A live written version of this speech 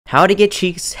how to get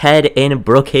Cheek's head in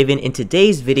Brookhaven. In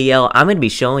today's video, I'm going to be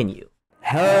showing you.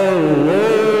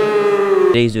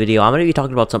 Today's video, I'm going to be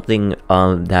talking about something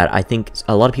that I think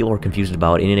a lot of people are confused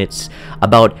about, and it's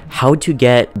about how to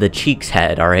get the Cheek's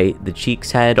head, alright? The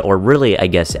Cheek's head, or really, I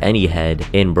guess, any head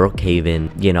in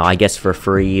Brookhaven, you know, I guess for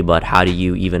free, but how do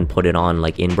you even put it on,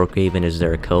 like, in Brookhaven? Is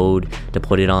there a code to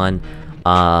put it on?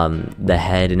 The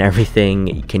head and everything,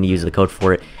 you can use the code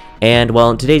for it. And well,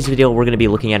 in today's video, we're going to be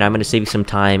looking at, I'm going to save you some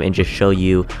time and just show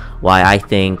you why I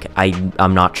think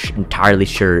I'm not entirely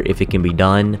sure if it can be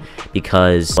done,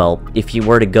 because, well, if you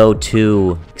were to go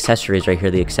to accessories right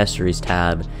here, the accessories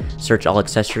tab, search all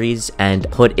accessories and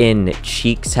put in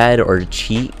Cheek's head or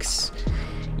Cheeks,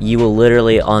 you will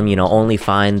literally, you know, only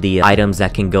find the items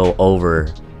that can go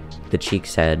over the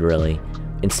Cheek's head, really,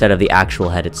 instead of the actual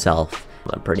head itself.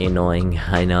 Pretty annoying,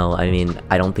 I know. I mean,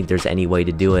 I don't think there's any way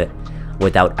to do it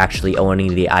without actually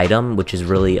owning the item, which is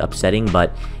really upsetting.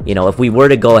 But you know, if we were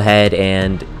to go ahead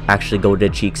and actually go to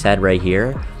Cheek's head right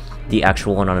here, the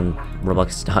actual one on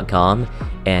Roblox.com,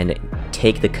 and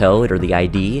take the code or the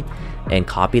ID and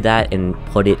copy that and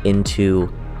put it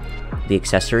into the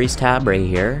accessories tab right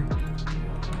here,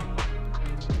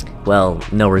 well,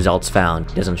 no results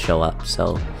found, it doesn't show up.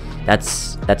 So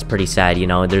that's pretty sad, you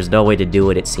know. There's no way to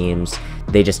do it, it seems.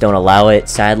 They just don't allow it,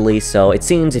 sadly. So it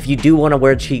seems if you do want to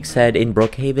wear Cheek's head in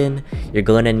Brookhaven, you're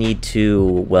gonna need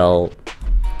to, well,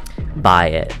 buy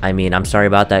it. I mean, I'm sorry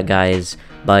about that, guys,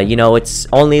 but you know, it's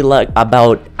only like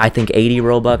about, I think, 80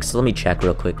 Robux. Let me check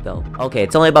real quick though. Okay,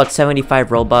 it's only about 75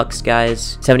 Robux,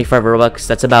 guys. 75 Robux,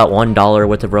 that's about $1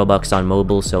 worth of Robux on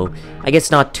mobile, so I guess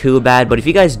not too bad. But if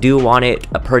you guys do want it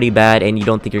pretty bad and you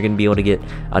don't think you're gonna be able to get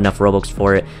enough Robux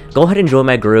for it, go ahead and join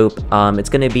my group. It's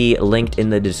gonna be linked in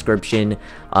the description,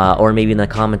 or maybe in the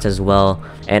comments as well,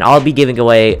 and I'll be giving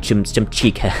away some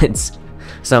cheek heads,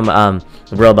 some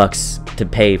Robux to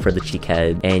pay for the Cheek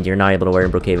head, and you're not able to wear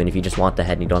in Brookhaven if you just want the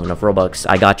head and you don't have enough Robux.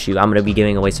 I got you. I'm gonna be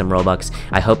giving away some Robux.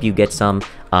 I hope you get some.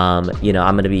 You know,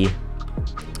 I'm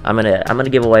gonna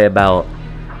give away about,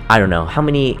 I don't know how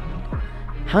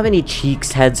many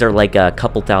Cheek's heads are, like a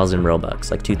couple thousand Robux,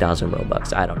 like 2,000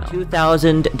 Robux. I don't know.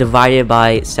 2,000 divided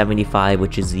by 75,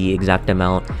 which is the exact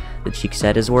amount the Cheek's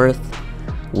head is worth.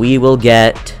 We will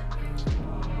get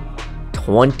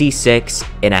 26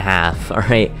 and a half. All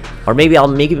right, or maybe I'll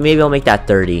make that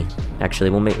 30.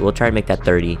 Actually, we'll try to make that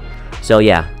 30. So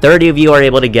yeah, 30 of you are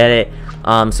able to get it.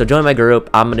 So join my group.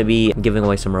 I'm gonna be giving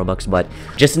away some Robux, but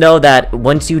just know that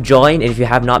once you join, and if you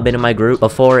have not been in my group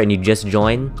before and you just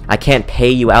join, I can't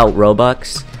pay you out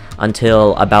Robux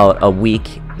until about a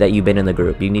week that you've been in the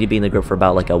group. You need to be in the group for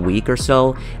about like a week or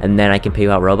so, and then I can pay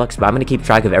you out Robux. But I'm gonna keep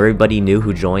track of everybody new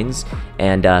who joins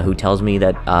and who tells me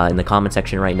that in the comment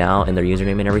section right now, and their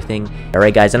username and everything. All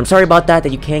right, guys, and I'm sorry about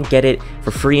that you can't get it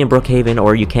for free in Brookhaven,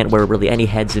 or you can't wear really any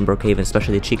heads in Brookhaven,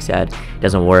 especially the Cheek's head. It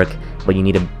doesn't work, but you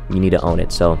need to own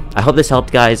it. So I hope this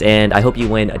helped, guys, and I hope you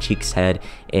win a Cheek's head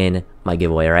in my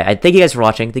giveaway. All right, I thank you guys for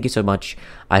watching. Thank you so much.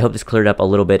 I hope this cleared up a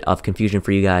little bit of confusion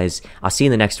for you guys. I'll see you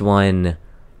in the next one.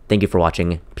 Thank you for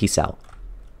watching. Peace out.